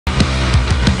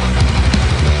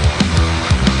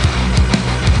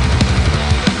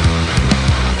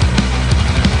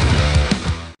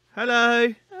Hello.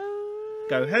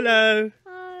 Go hello.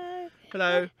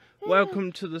 Hello.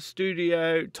 Welcome to the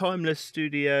studio, Timeless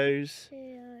Studios.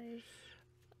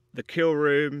 The kill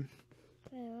room.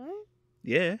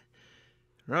 Yeah.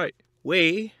 Right.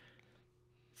 We,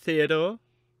 Theodore,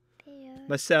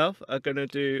 myself, are going to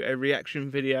do a reaction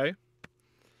video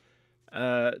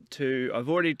I've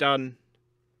already done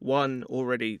one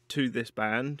already to this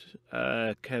band.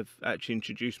 Kev actually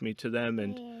introduced me to them,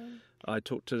 and I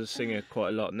talk to the singer quite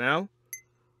a lot now.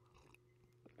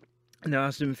 And I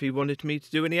asked him if he wanted me to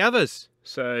do any others.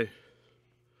 So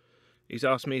he's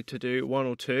asked me to do one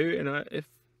or two, and if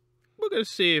we're going to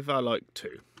see if I like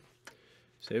two.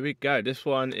 So here we go. This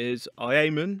one is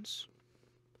AείμMÖN's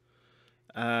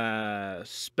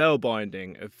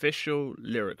Spellbinding official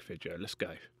lyric video. Let's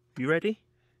go. You ready?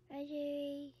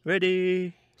 Ready.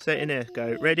 Ready. Say it in there.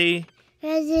 Go. Ready.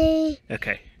 Ready.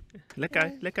 Okay. Let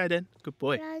go. Let go then. Good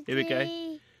boy. Ready. Here we go.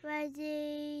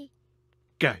 Ready.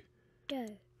 Go. Go.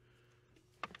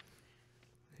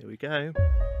 Here we go.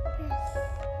 Yes.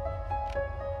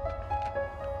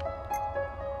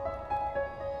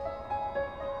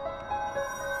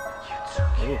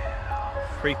 Oh,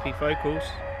 creepy vocals.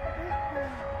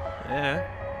 Yeah.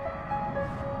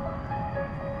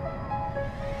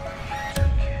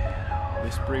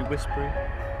 Whispery, whispery.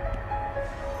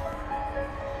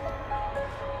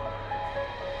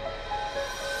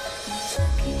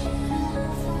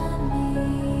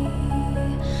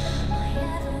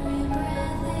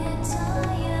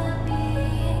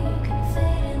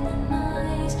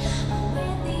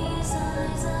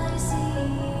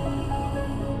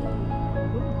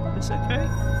 It's okay.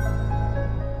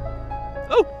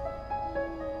 Oh!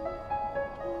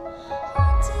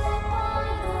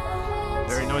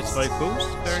 Very nice vocals.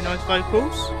 Very nice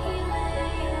vocals.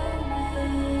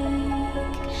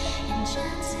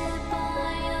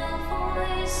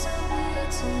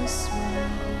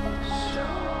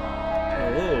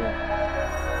 Oh.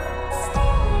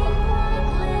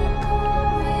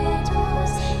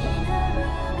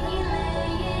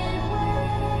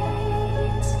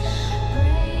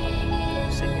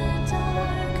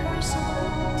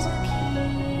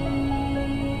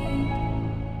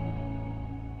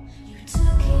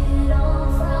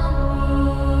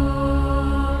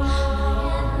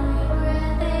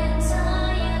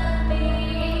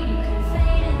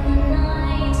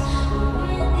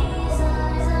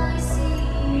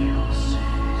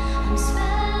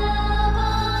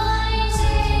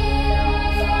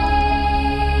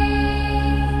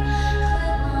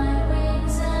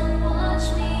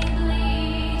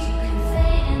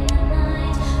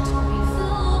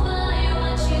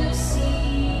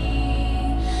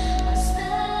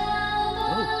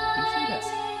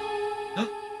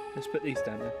 Let's put these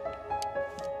down there.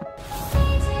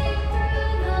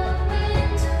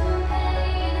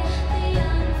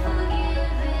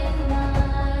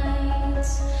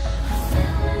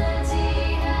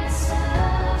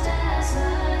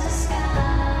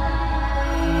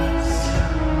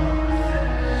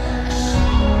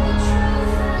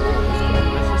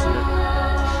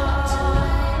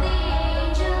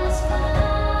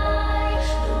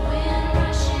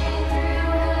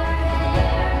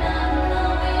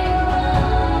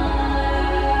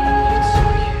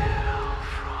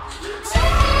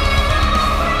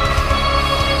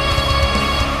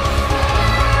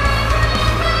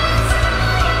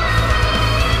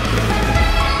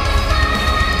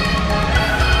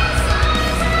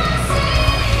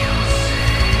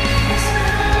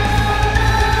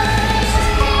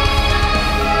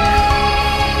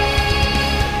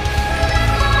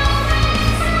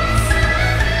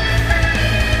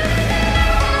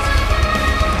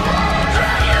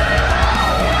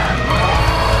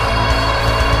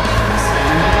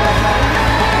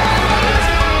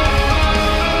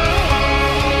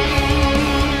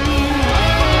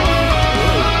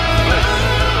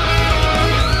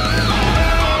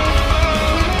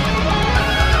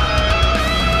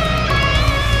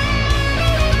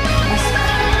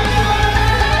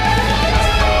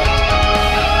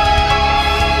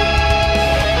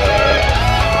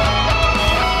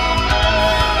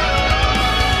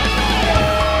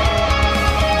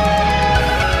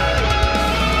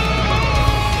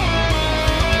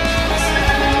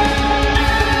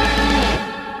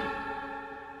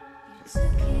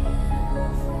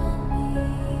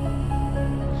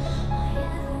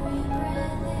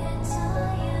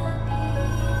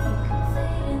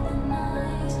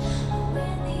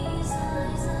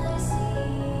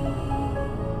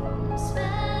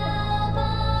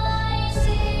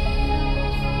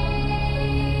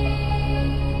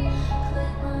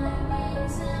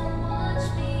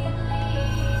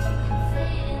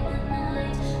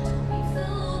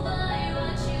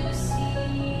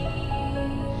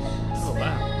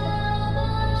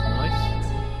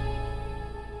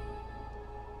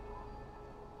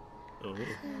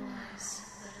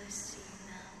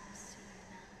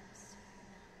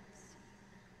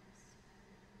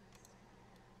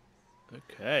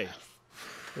 Okay.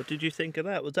 What did you think of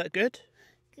that? Was that good?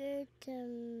 Good.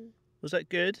 Was that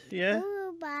good? Yeah?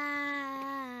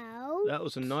 About. That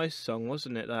was a nice song,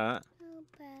 wasn't it, that?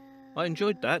 About. I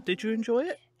enjoyed that. Did you enjoy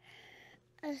it?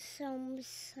 Some.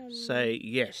 Say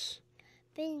yes.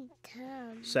 Big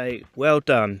time. Say well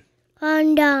done.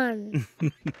 I'm done.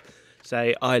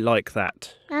 Say I like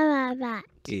that. I like that.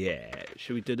 Yeah.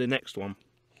 Should we do the next one?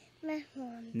 Next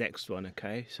one. Next one,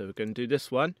 okay. So we're going to do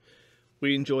this one.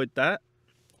 We enjoyed that.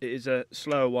 It is a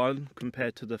slower one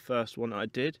compared to the first one I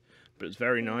did, but it's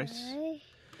very nice.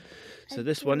 So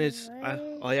this one is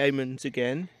AείμMÖN's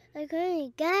again. I'm going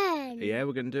again. Yeah,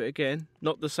 we're going to do it again.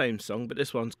 Not the same song, but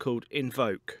this one's called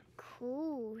Invoke.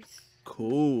 Cool.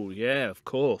 Cool, yeah, of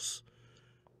course.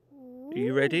 Are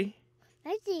you ready?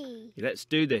 Ready. Let's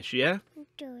do this, yeah?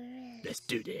 Do it. Let's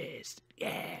do this.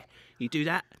 Yeah. You do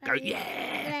that? Go,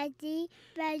 yeah. Ready.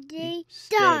 Ready.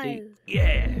 Steady. Go.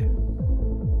 Yeah.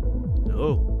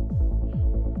 Oh.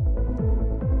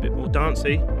 Bit more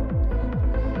dancey.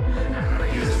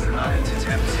 Use light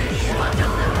temptation.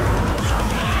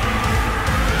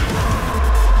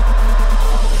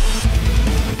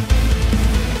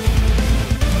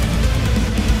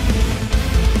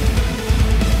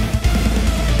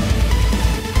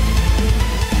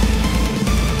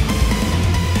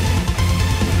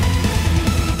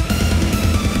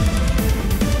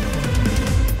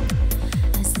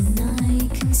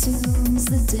 Consumes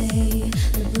the day,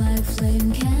 the black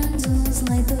flame candles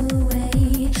light the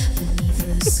way.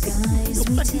 Beneath the skies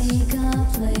we take our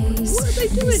place. What are they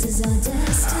doing? This is our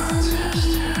destiny.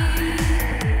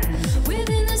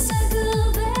 Within the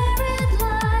circle there it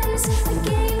lies, a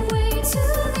gateway to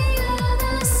the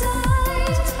other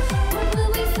side. What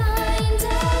will we find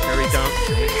out? Very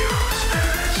dancey.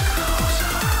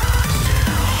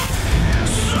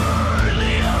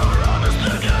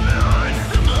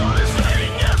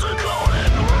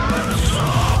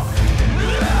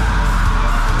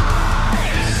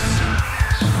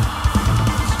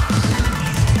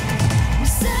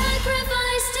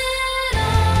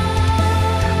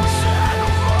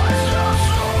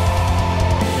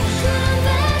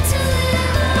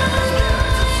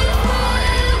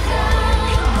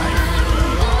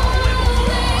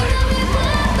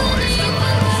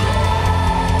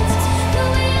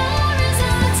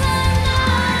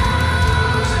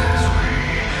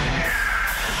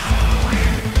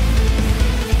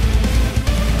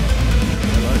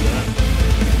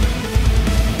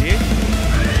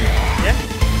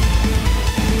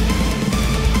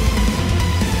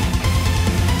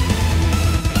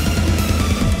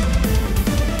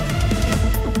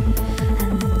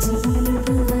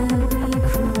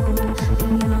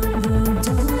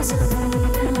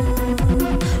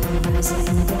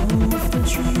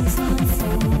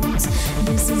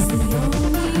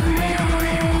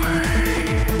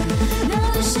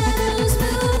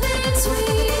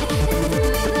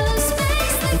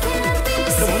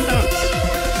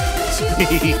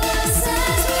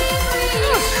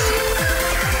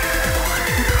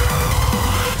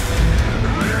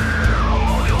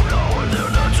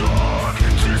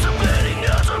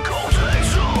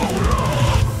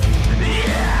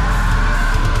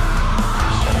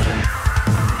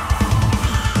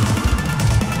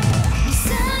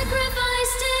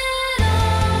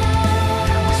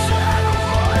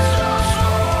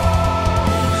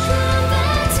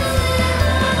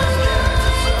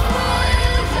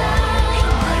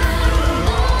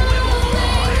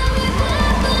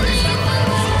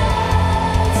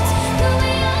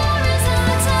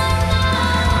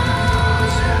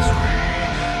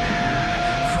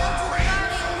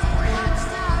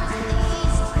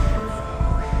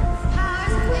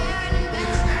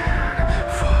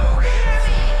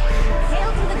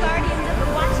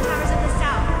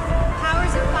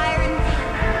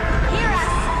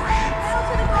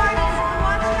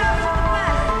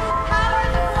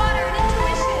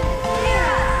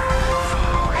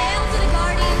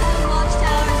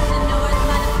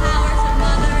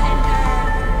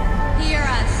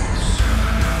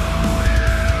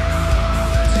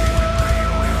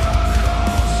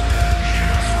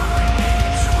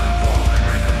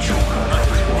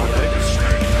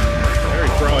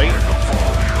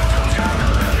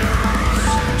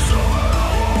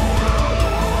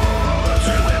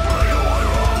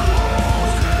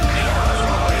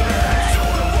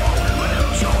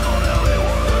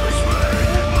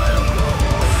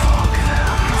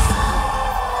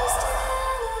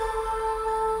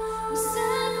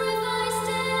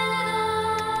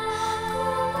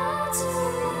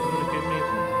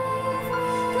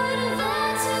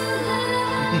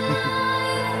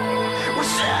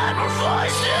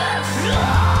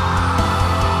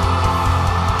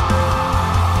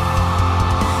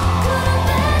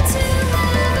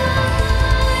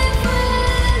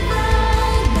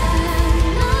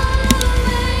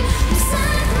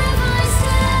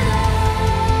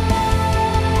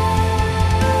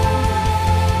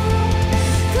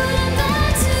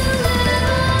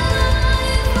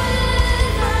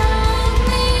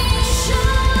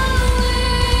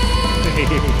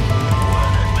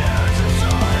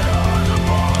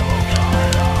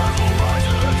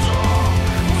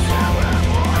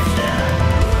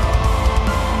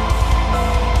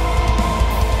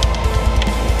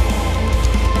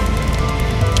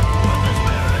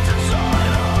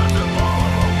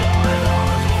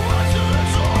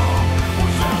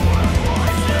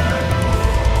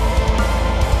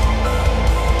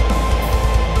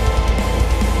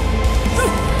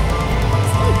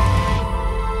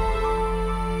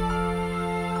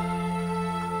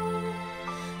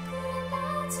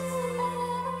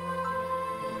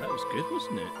 Good,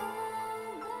 wasn't it?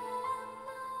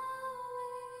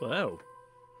 Wow.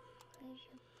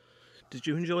 Did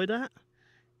you enjoy that?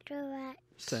 Correct.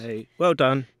 Say, well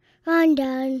done. I'm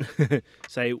done.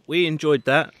 Say, we enjoyed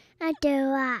that. I do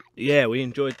that. Yeah, we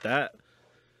enjoyed that.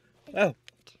 Well,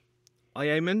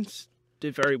 AÄNMÖN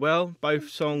did very well. Both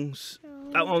songs.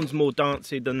 That one's more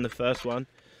dancey than the first one.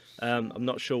 I'm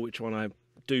not sure which one I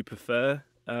do prefer.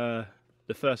 The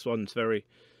first one's very,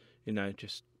 you know,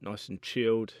 just nice and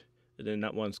chilled. And then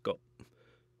that one's got a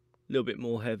little bit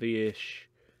more heavy-ish.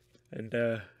 And,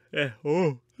 yeah.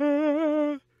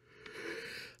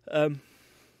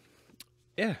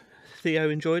 Yeah, Theo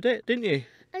enjoyed it, didn't you?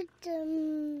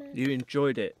 You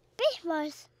enjoyed it. This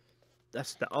was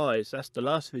That's the eyes. That's the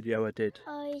last video I did.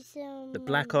 eyes. The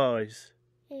black eyes.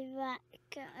 Black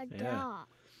Yeah. dark.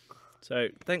 So,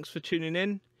 thanks for tuning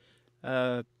in.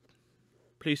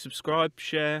 Please subscribe,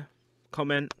 share,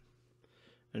 comment.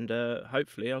 And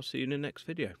hopefully I'll see you in the next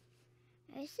video.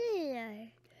 I see you.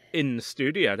 In the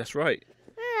studio, that's right.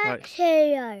 I Right.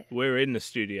 see you. We're in the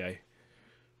studio.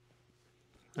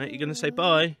 Right, you're going to say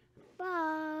bye?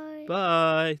 Bye.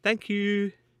 Bye. Thank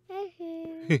you. Thank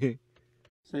you.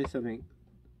 Say something.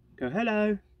 Go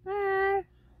hello. Bye.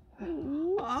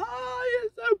 Oh,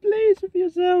 you're so pleased with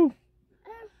yourself.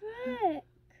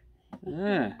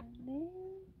 Yeah,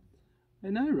 I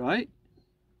know, right?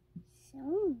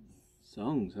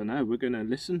 Songs, I know. We're going to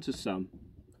listen to some.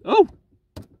 Oh!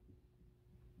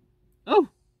 Oh!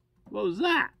 What was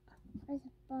that? It's a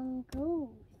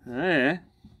bungle. Yeah.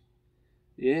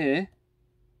 Yeah.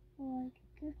 Oh,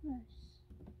 goodness.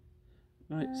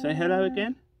 Right, say hello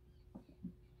again.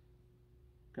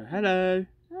 Go hello.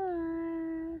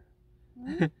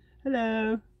 Hi.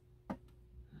 Hello.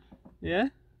 Yeah?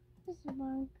 It's a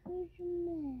bungle,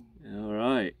 isn't it? All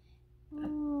right.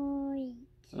 Oh,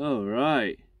 All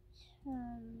right.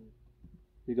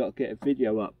 We got to get a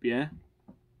video up, yeah?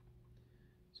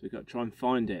 So we got to try and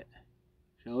find it.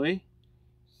 Shall we?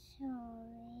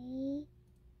 sorry.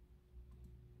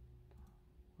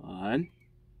 1,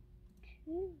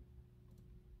 2.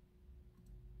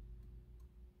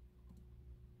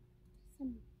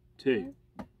 2.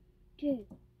 2.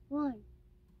 1.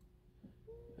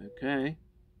 Okay.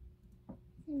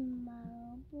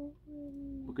 Marble.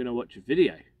 We're going to watch a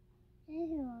video.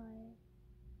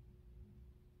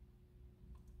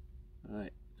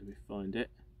 Alright, let me find it.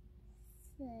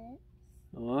 6.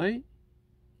 Alright.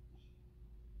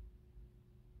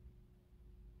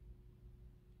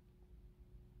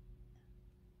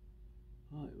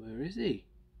 Right, where is he?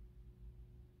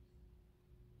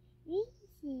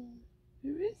 Easy.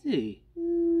 Who is he?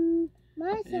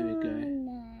 My Here we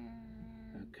go.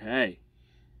 Okay.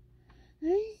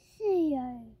 I see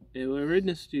you. Yeah, we're in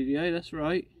the studio, that's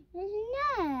right.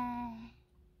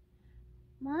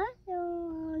 My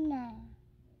sauna.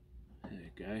 There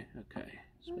we go. Okay.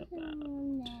 Spell that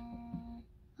out.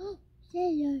 Oh, see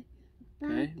you.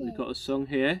 Okay, we've got a song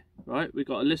here. Right, we've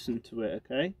got to listen to it,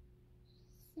 okay?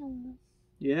 Some.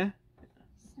 Yeah?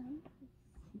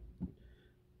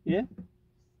 Yeah?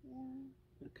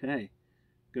 Okay.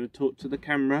 Going to talk to the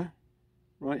camera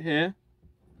right here.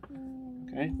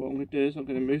 Okay, what I'm going to do is I'm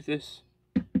going to move this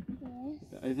bit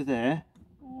over there.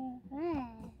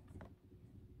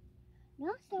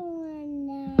 Not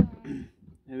sauna.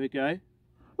 There we go.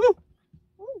 Woo!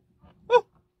 Oh!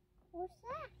 What's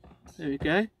that? There we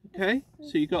go. Okay,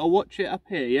 so you got to watch it up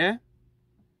here, yeah?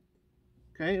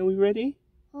 Okay, are we ready?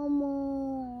 Come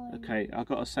on. Okay, I've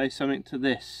got to say something to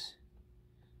this.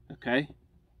 Okay,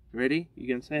 ready? You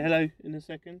going to say hello in a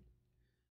second?